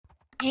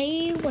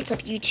Hey, what's up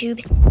YouTube?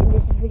 In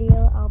this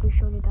video, I'll be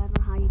showing you guys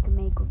on how you can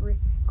make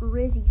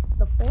Grizzy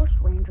the Force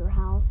Ranger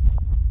house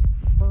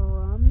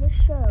from the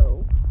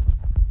show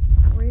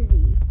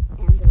Grizzy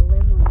and the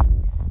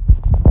Lemons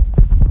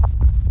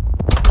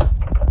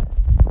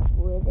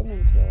with an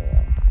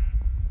interior.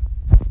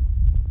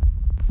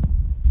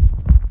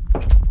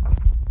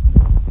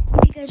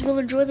 If you guys will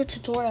enjoy the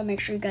tutorial, make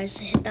sure you guys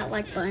hit that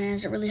like button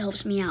as it really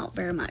helps me out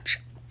very much.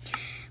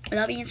 With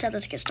that being said,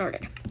 let's get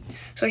started.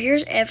 So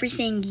here's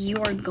everything you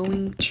are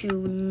going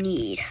to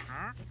need.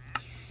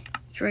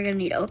 You're going to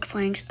need oak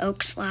planks,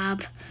 oak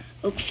slab,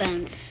 oak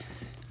fence,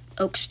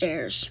 oak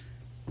stairs,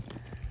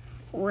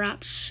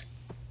 wraps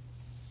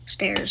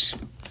stairs,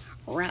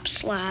 wrap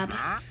slab,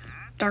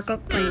 dark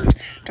oak planks,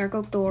 dark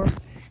oak door,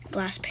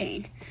 glass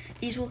pane.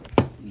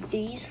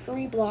 These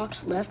 3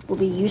 blocks left will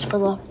be used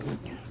for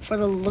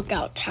the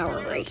lookout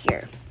tower right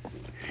here.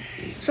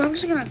 So I'm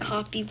just going to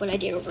copy what I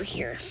did over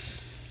here.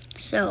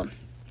 So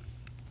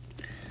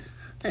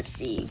let's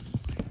see.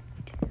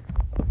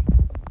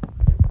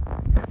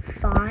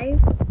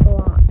 5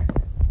 blocks.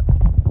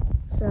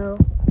 So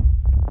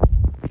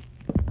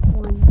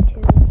 1,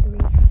 2,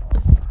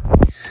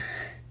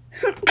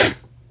 3,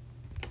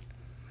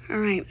 4.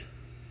 Alright.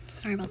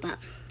 Sorry about that.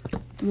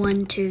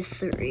 1, 2,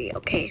 3.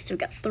 Okay, so we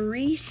got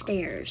 3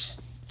 stairs.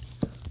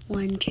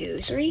 1,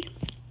 2, 3.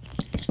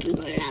 Just gonna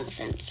go ahead and add the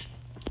fence.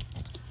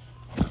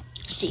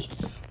 Let's see.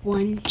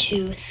 1,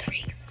 2,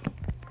 3.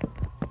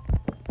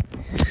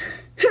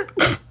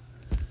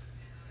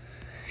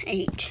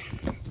 8.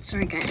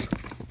 Sorry, guys.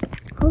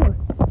 Oh.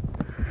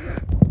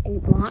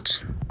 8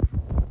 blocks.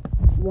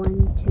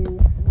 1, 2, 3,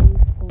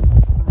 4,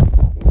 5,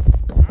 6,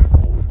 7,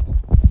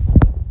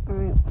 8.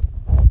 Alright.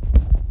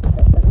 So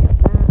we got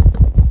that.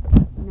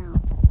 Now,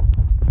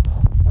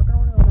 we're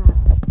going to go back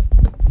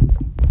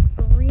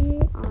 3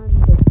 on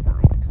this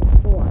side. Actually,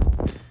 4.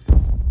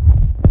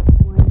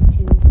 1,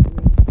 2,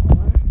 3,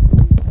 4. And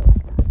then go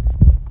back.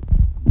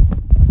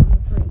 Number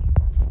 3.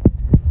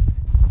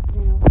 And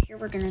then over here,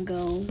 we're going to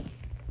go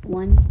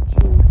 1,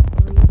 2,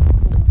 3, 4,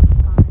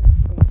 5,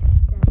 6, 7,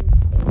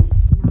 8,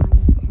 9,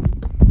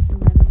 10,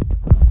 11,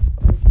 12,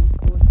 13,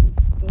 14,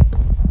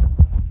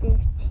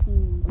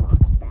 15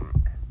 blocks back.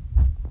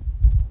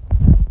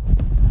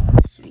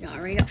 So we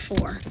already got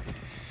 4,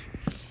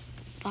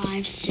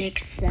 5,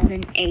 6,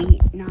 7,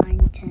 8,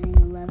 9, 10,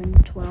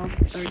 11, 12,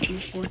 13,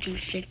 14,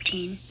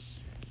 15.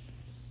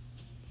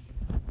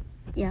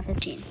 Yeah,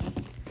 15.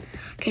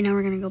 Okay, now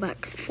we're going to go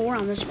back 4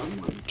 on this one.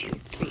 1, 2,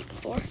 3,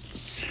 4.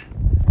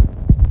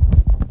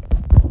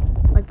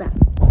 Like that.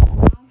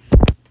 Now, you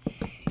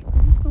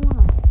just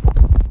want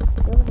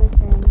to fill this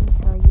in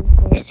until you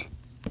hit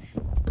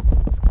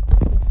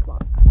this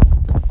block.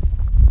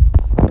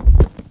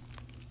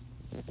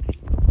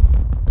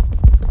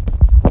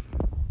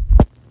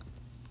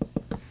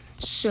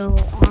 So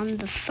on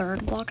the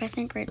 3rd block, I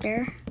think, right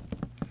there,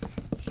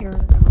 you're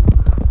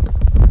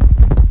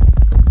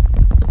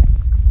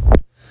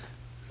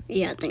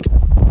yeah, I think so.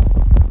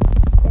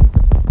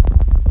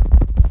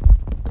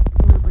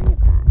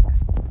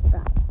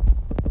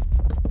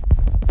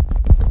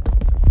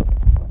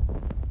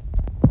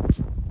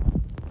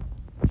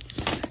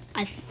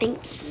 I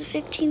think this is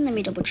 15. Let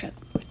me double check.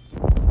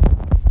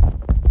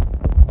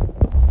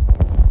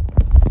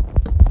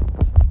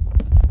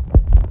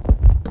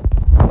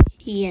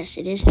 Yes,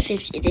 it is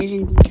 50. It is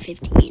indeed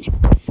 15.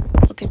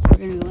 Okay, we're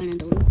gonna go ahead and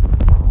delete.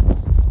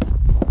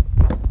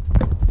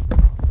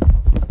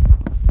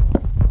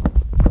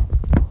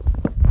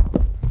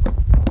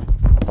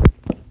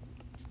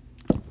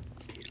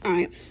 All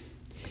right.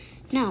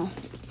 Now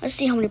let's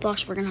see how many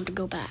blocks we're gonna have to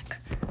go back.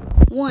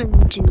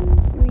 1, 2, 3,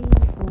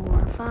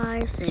 4,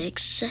 5,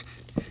 6,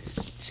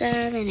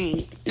 7,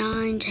 8,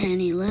 9,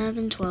 10,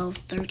 11, 12,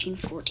 13,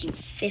 14,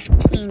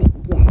 15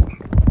 again.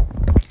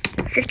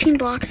 15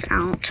 blocks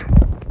out.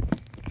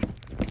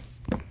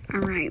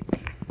 Alright.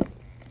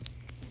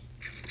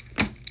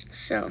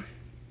 So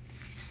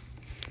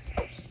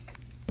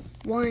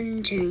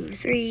 1, 2,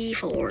 3,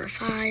 4,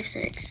 5,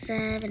 6,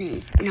 7,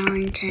 8,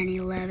 9, 10,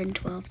 11,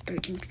 12,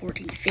 13,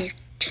 14,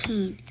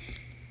 15.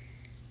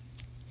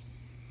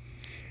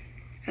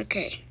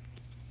 Okay.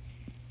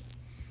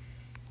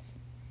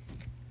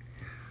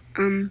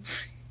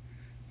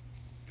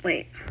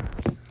 Wait.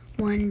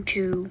 1,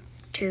 2,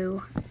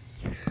 2,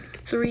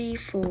 3,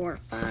 4,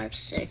 5,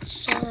 6,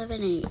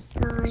 7, 8,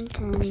 9,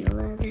 10,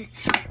 11,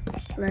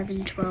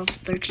 11, 12,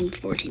 13,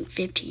 14,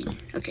 15.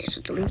 Okay,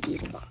 so delete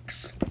these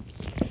blocks.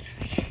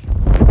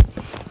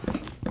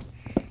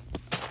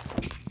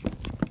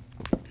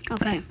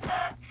 Okay.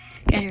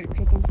 Yeah, here,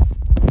 chicken.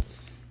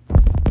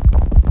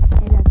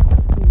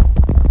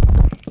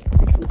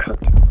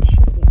 Cooked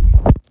chicken.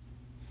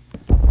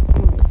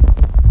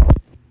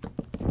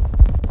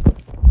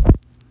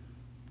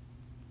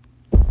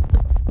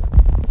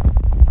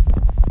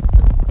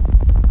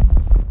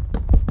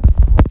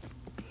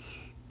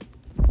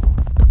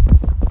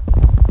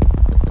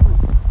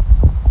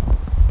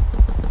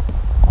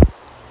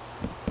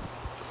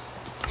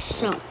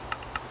 So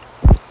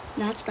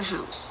that's the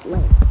house.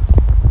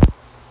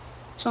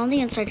 So on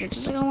the inside, you're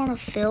just gonna want to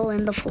fill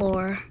in the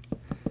floor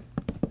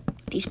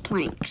with these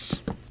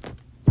planks.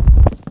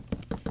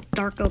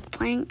 Dark oak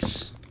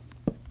planks.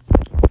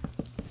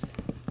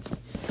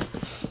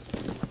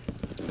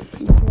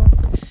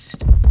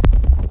 Just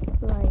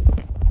like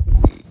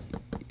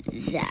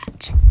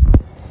that.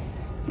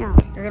 Now,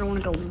 you're gonna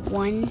want to go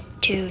 1,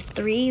 2,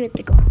 3 with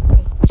the glass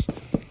panes.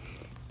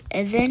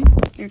 And then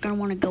you're gonna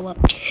want to go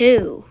up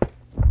 2.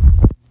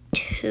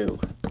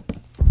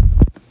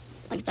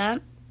 Like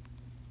that.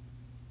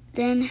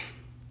 Then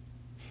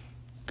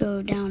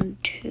go down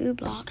 2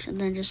 blocks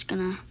and then just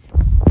gonna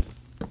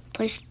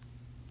place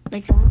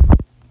like that.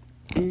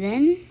 And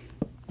then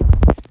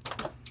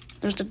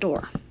there's the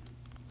door.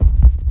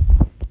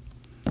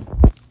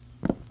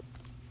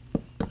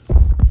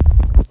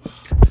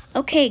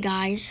 Okay,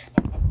 guys.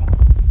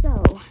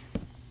 So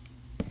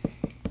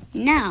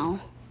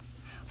now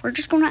we're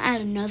just gonna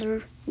add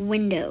another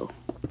window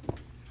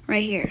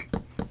right here.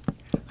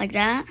 Like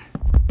that.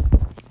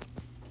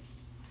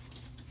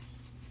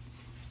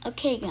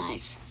 Okay,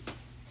 guys.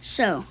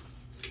 So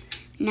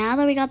now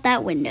that we got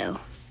that window,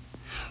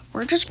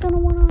 we're just gonna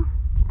wanna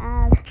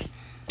add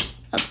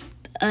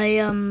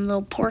a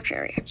little porch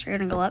area. So we're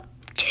gonna go up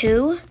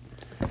 2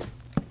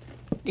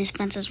 these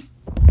fences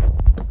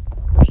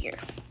right here,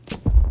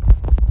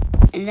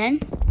 and then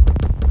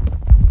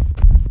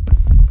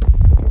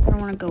you're gonna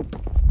wanna go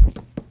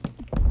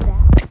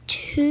back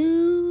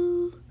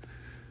 2.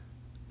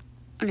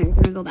 Oh no, you're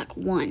gonna go back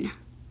 1.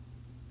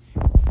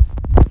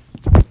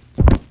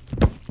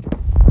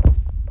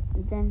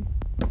 And then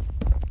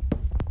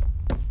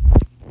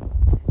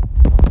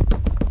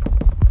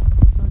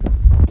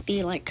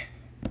be like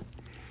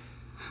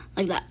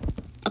that.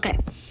 Okay,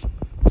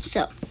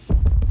 so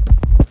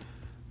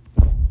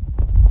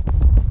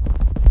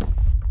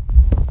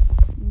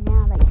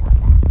now that you got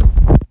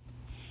that,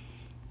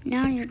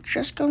 now you're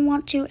just gonna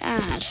want to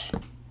add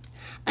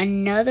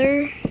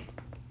another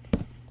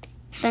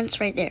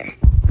fence right there.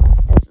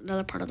 That's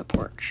another part of the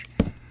porch.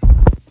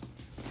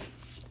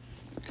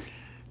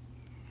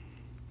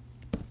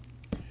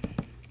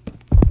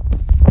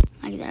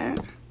 Like that.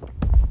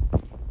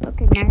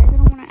 Okay, now you're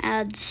gonna want to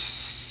add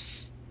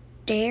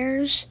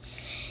stairs.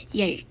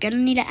 Yeah, you're gonna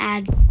need to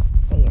add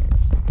stairs.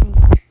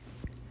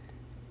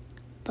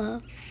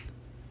 Above.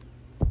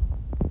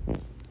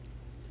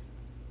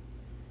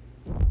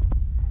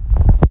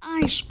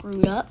 I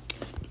screwed up.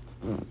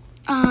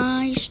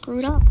 I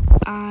screwed up.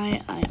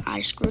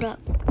 I screwed up.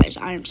 Guys,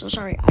 I am so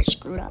sorry. I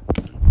screwed up.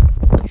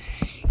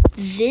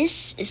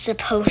 This is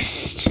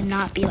supposed to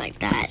not be like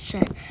that. It's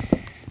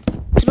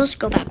supposed to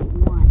go back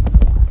 1.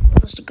 It's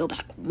supposed to go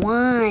back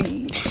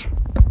 1.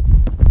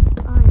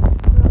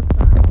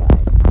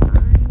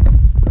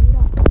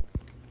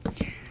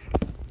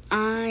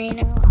 I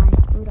know I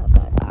screwed up,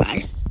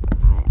 guys.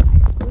 I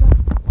screwed up.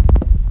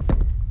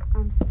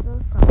 I'm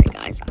so sorry,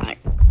 guys.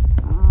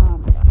 Oh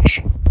my gosh.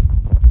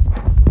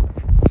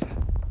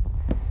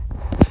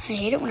 I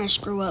hate it when I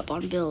screw up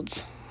on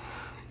builds.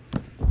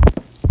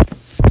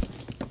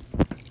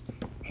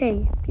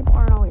 Hey, people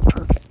aren't always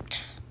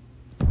perfect.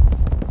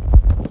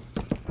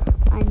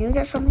 I knew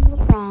that something was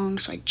wrong,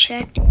 so I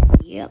checked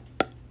and yep.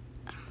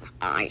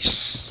 I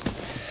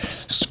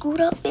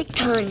screwed up big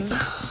time.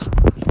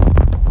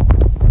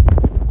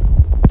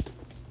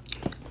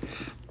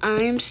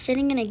 I'm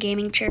sitting in a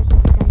gaming chair. So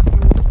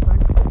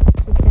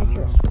if you guys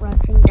hear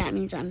scrunching, that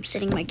means I'm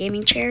sitting in my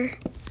gaming chair.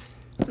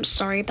 I'm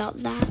sorry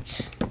about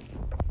that.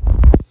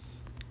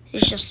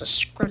 It's just the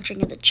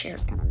scrunching of the chair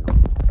is kind of annoying.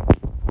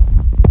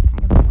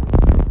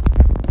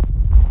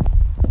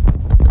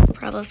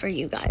 Probably for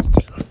you guys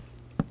too.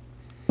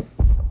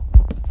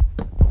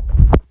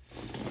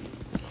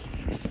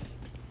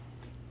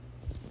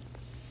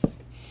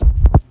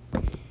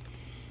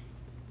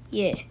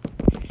 Yeah.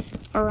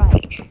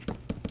 Alright.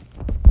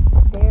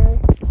 There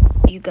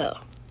you go.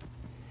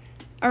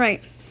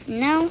 Alright,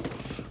 now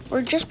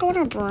we're just going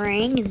to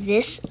bring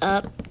this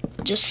up,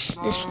 just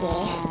this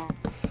wall,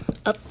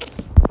 up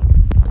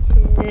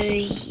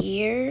to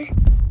here,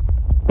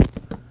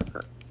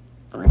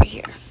 right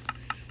here.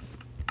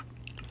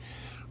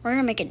 We're going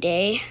to make a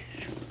day.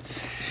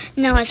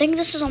 Now, I think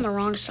this is on the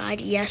wrong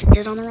side. Yes, it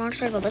is on the wrong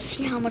side, but let's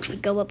see how much we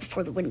go up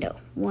before the window.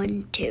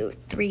 1, 2,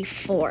 3,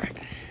 4.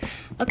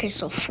 Okay,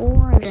 so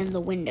 4 and then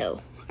the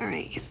window.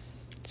 Alright,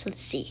 so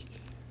let's see.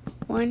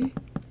 1,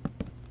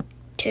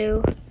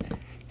 2,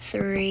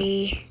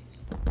 3,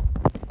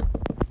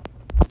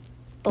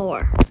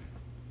 4.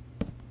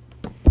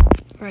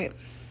 Right.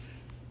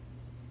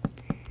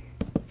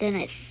 Then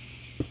I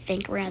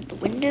think we're at the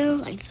window,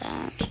 like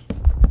that.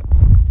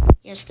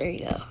 Yes, there you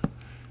go.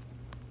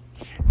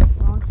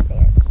 Wrong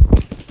stairs.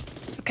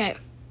 Okay.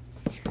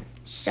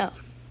 So.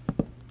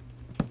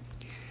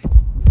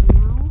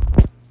 Now.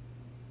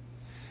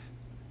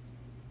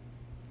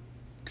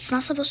 It's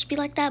not supposed to be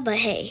like that, but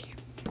hey.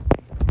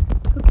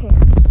 Who cares?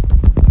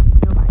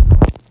 Nobody.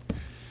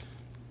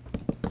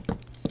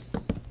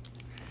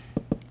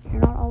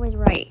 You're not always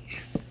right.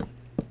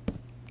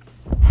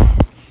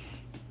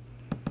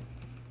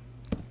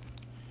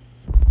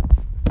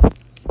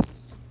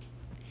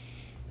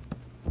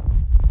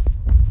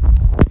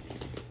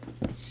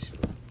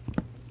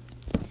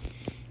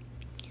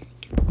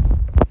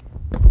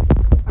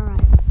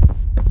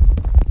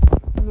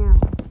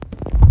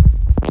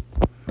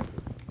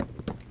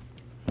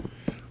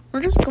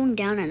 we're just going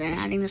down and then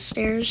adding the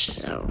stairs,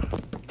 so.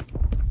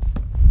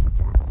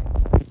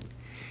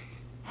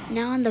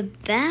 Now in the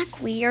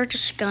back, we are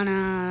just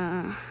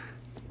gonna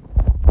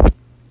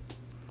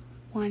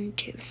 1,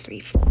 2, 3,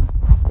 4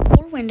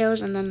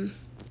 windows, and then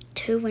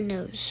 2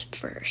 windows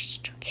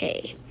first.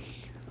 Okay.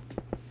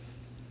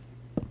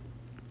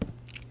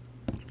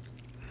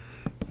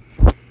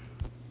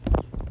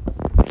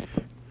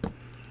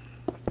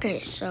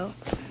 Okay, so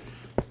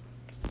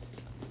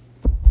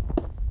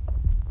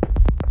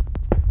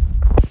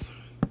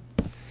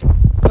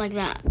like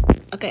that.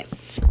 Okay.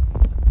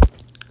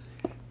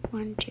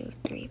 1, 2,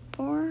 3,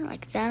 4,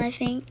 like that, I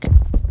think.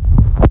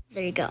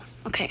 There you go.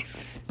 Okay.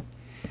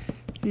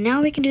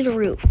 Now we can do the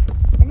roof.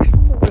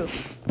 Finishing the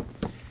roof,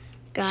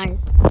 guys.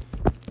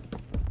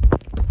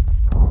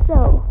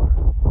 So,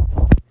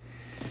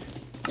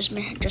 just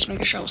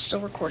making sure I was still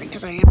recording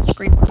because I am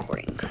screen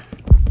recording.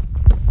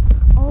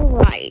 All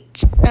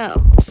right.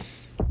 So,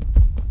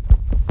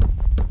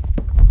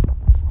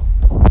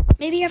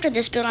 maybe after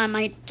this build, I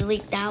might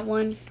delete that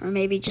one, or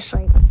maybe just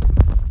like,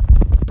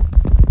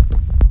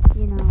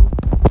 you know,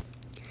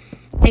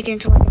 make it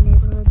into like a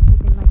neighborhood. You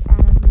can like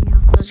add as many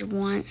houses as you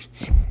want.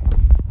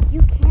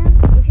 You can,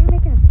 if you're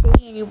making a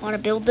city and you want to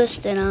build this,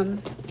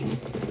 then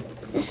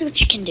this is what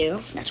you can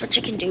do. That's what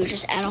you can do.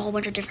 Just add a whole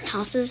bunch of different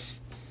houses.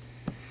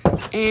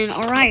 And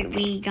all right,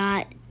 we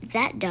got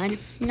that done.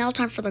 Now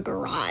time for the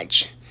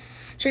garage.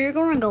 So you're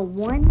going to go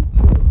 1,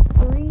 2,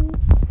 3,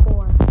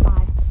 4,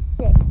 5,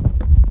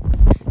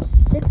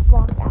 6. 6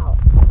 blocks out.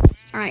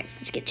 All right,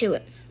 let's get to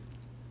it.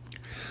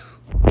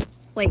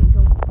 Wait,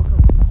 go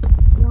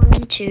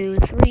 1, 2,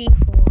 3,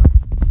 4,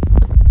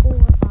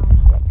 4, 5,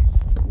 6.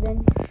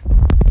 Then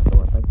go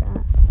up like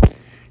that.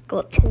 Go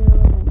up 2, and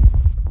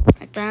then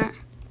like that.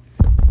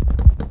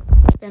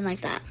 Then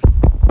like that.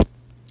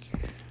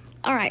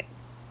 All right,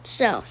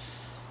 so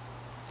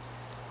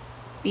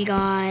we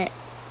got, I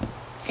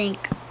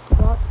think, a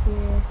block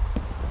here.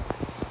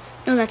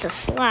 No, that's a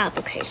slab.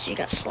 Okay, so you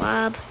got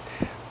slab,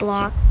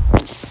 block,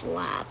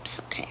 slabs.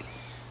 Okay,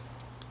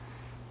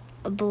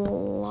 a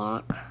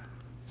block.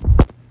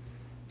 I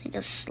think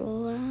a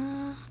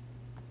slab.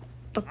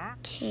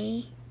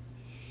 Okay,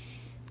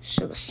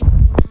 so a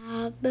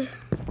slab,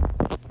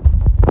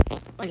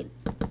 like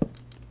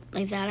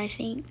that, I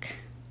think.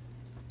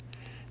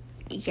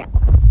 Yeah.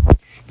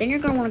 Then you're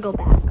gonna want to go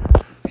back.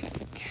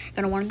 You're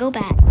gonna want to go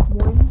back.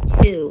 1,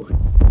 2, 3,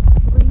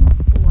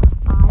 4,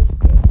 5,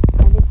 6,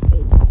 7,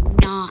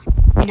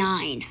 8,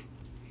 9.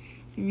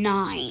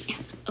 9.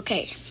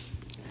 Okay.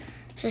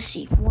 So let's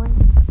see.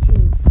 1, 2,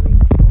 3,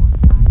 4,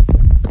 5,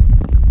 6, 7,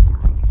 8,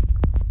 9.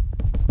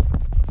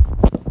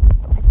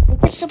 I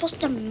think it's supposed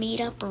to meet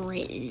up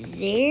right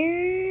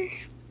there.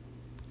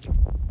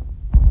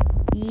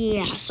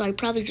 Yeah, so I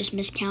probably just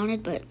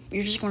miscounted, but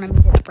you're just gonna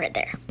meet it up right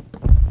there.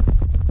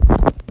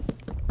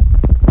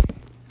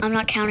 I'm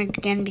not counting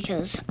again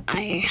because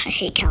I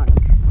hate counting.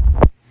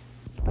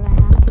 But I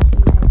have to so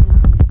you guys know how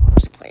many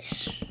blocks to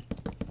place.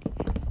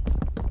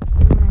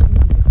 And then I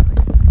think you just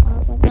put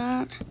it like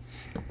that.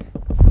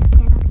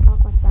 And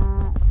block like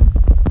that.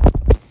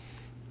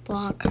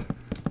 Block.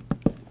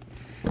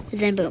 And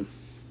then boom.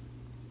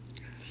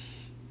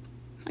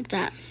 Like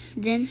that.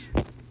 Then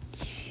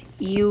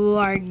you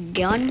are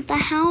done with the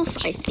house,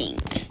 I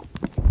think.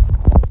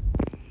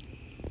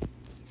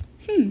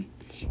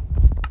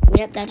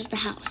 Yep, that is the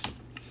house.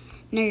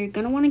 Now you're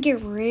going to want to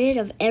get rid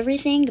of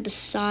everything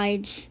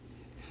besides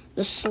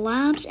the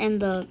slabs and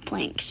the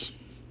planks.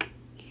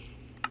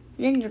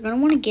 Then you're going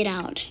to want to get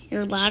out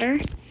your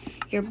ladder,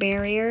 your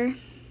barrier,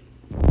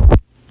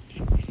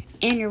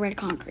 and your red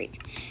concrete.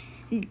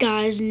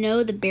 Guys,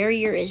 no, the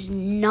barrier is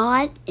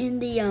not in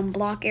the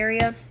block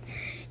area.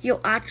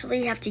 You'll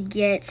actually have to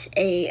get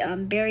a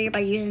barrier by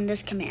using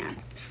this command.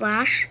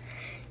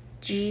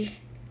 /g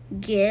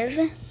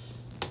give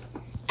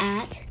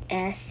at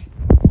SBAARRIER.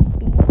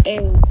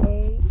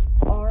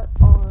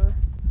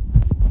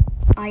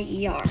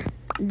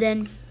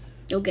 Then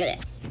you'll get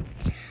it.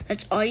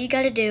 That's all you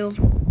gotta do.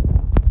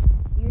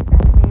 Use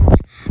that command.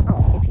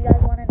 Oh, if you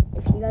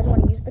guys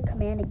want to use the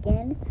command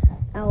again,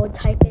 I will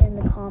type it in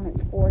the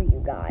comments for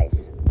you guys,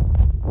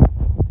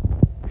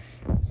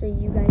 so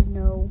you guys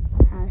know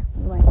how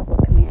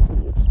what command to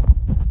use.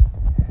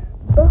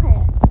 But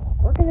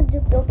we're gonna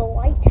build the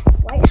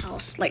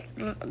lighthouse, like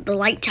the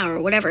light tower,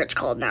 whatever it's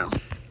called now.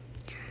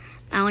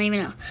 I don't even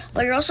know.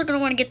 But you're also going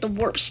to want to get the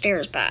warp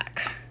stairs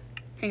back.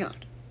 Hang on.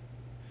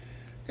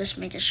 Just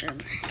making sure.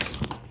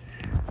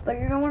 But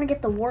you're going to want to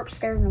get the warp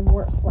stairs and the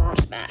warp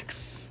slabs back.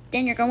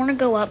 Then you're going to want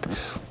to go up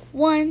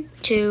 1,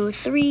 2,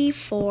 3,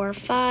 4,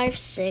 5,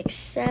 6,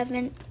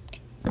 7,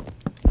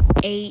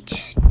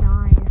 8,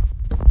 9,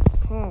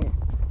 10.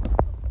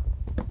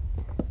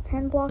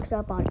 10 blocks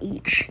up on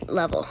each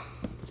level.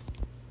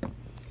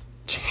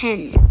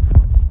 10.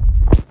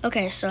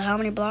 Okay, so how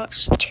many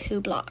blocks?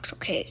 2 blocks.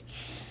 Okay.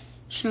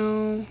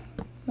 So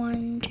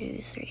 1,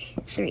 2, 3,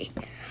 3.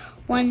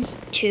 1,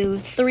 2,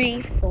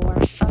 3, 4,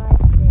 5, 6,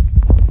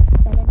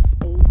 7,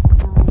 8, 9,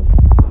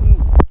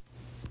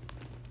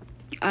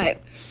 10. Alright.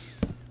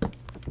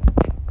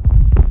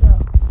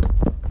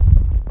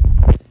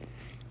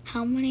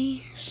 how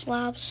many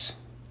slabs?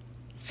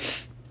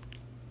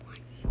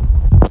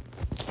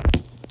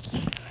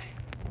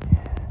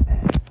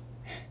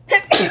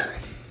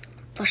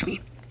 Flush me.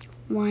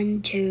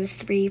 1, 2,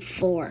 3,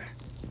 4.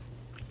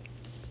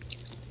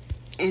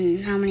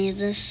 And how many is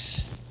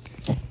this?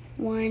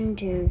 1,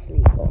 2,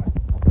 3, 4.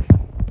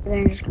 And then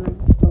you're just gonna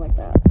go like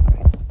that.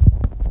 Okay.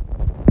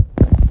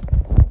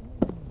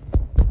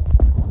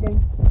 Then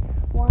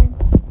 1,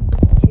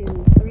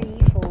 2,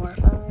 3, 4,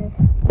 5.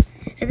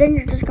 And then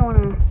you're just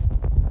gonna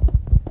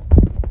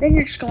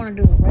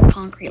do the red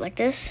concrete like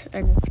this,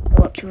 and just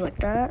go up to like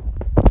that,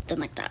 then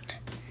like that.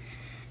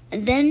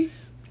 And then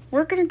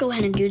we're gonna go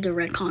ahead and do the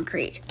red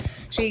concrete.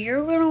 So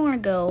you're gonna wanna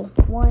go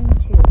 1, 2,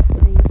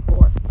 3,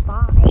 4,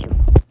 5.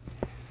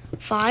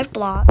 5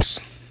 blocks.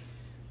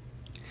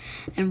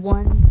 And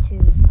 1,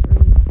 2,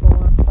 3,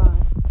 4,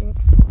 5, 6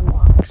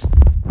 blocks.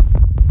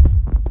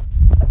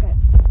 Okay.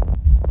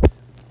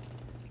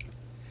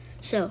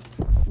 So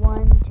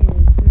 1, 2,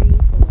 3,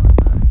 4,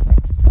 5, 6.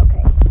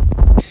 Okay.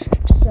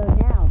 So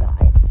now,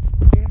 guys,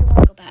 you're gonna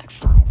want to go back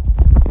 5.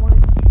 1, 2,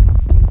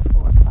 3,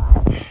 4,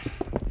 5.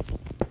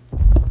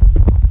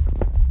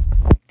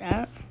 Like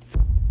that.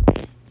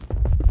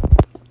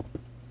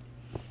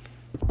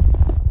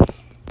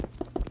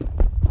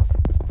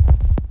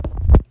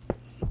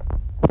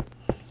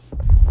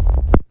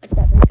 Like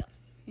that. There you go.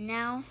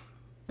 Now,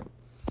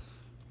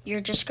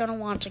 you're just gonna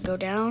want to go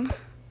down.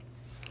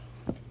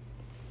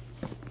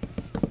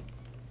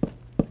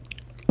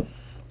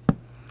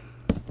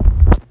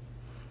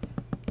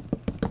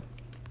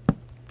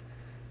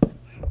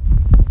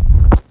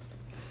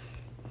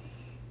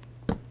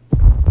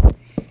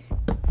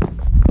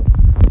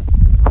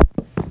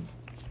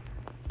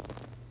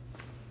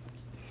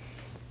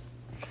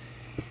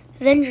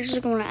 Then you're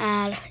just going to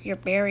add your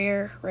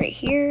barrier right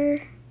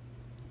here.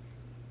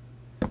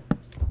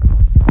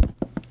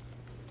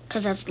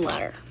 Because that's the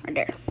ladder right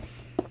there.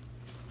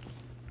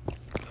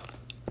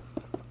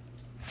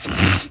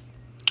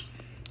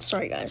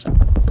 Sorry, guys. I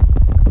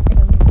think I'm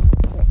gonna be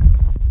sick.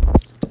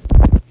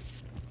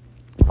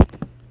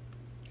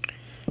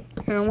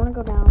 You're going to want to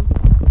go down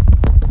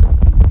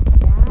like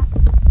that.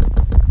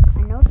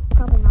 I know it's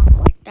probably not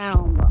like that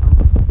on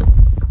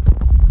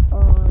the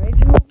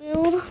original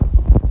build.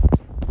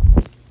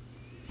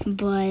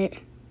 But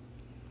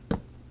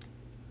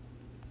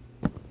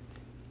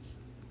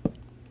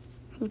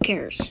who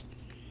cares?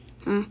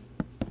 Huh?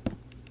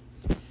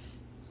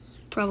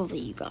 Probably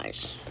you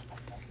guys.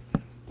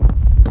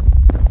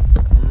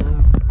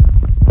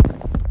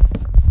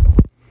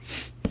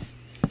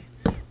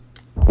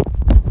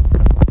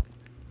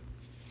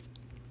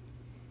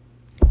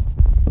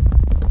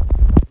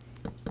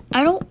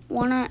 I don't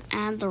want to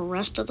add the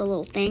rest of the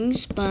little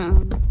things, but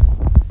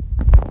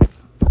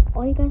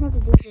all you guys have to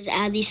do is just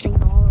add these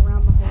things all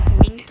around the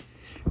whole thing.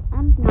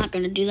 I'm not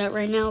going to do that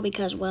right now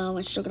because, well,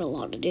 I still got a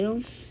lot to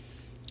do.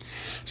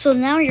 So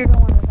now you're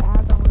going to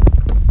add the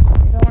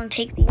you're going to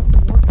take these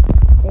wood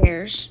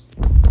stairs,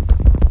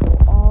 go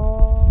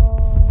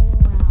all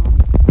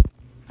around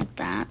like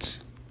that.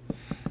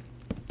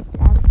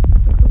 Add the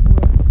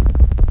wood.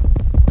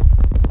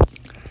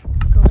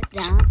 Go like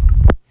that.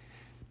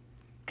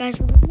 Guys,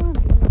 we really want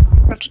to do a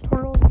Minecraft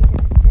tutorial because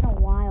it's been a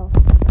while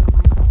since I've done a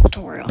Minecraft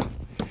tutorial.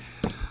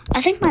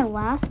 I think my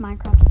last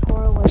Minecraft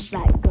tutorial was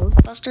that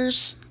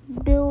Ghostbusters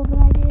build that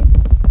I did.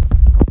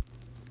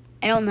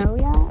 I don't know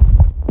yet,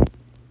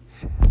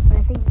 but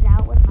I think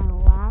that was my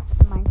last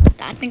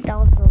Minecraft. I think that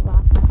was the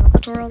last Minecraft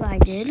tutorial that I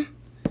did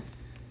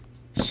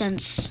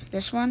since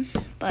this one.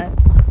 But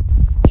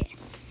yeah,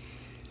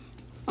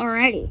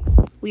 alrighty,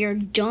 we are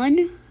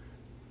done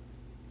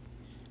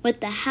with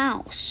the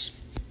house.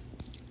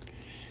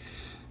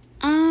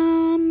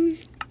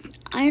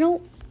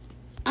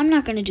 I'm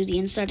not gonna do the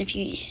inside I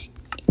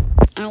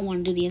don't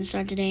want to do the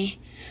inside today.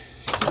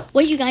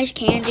 What you guys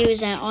can do is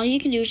that all you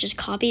can do is just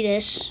copy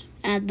this,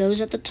 add those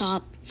at the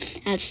top,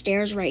 add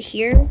stairs right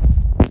here,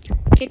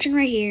 kitchen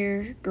right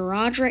here,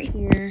 garage right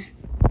here,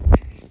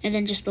 and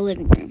then just the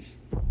living room.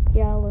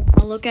 Yeah, I'll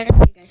look at it so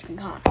you guys can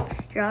copy.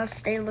 Here, I'll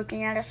stay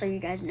looking at it so you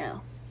guys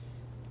know.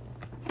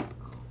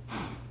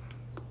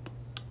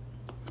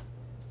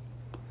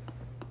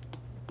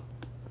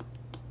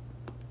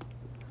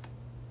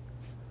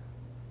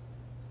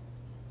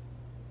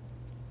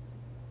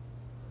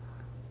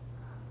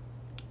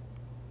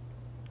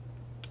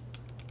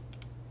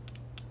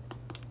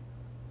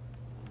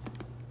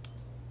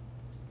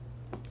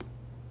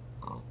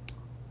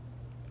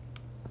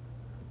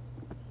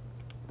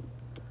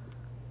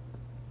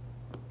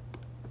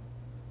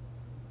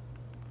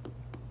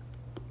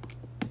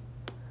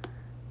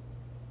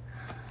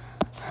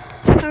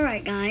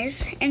 Alright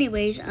guys,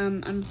 anyways,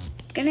 I'm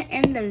gonna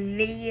end the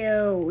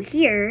video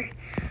here.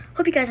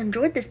 Hope you guys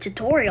enjoyed this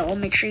tutorial.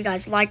 Make sure you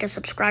guys like and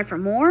subscribe for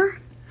more.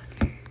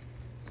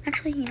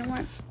 Actually, you know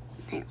what?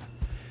 Here.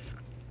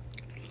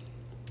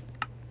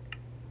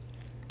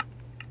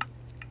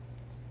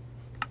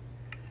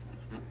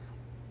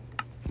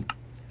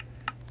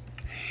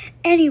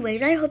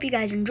 Anyways, I hope you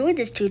guys enjoyed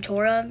this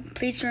tutorial.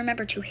 Please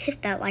remember to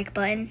hit that like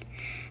button,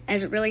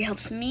 as it really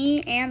helps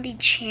me and the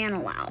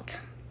channel out.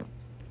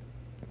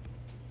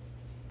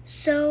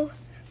 So,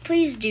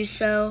 please do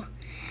so,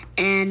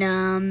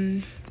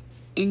 and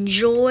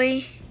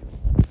enjoy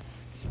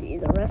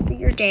the rest of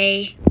your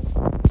day.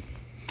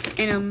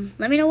 And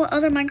let me know what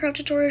other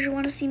Minecraft tutorials you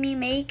want to see me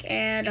make,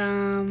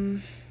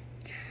 and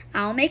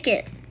I'll make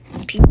it.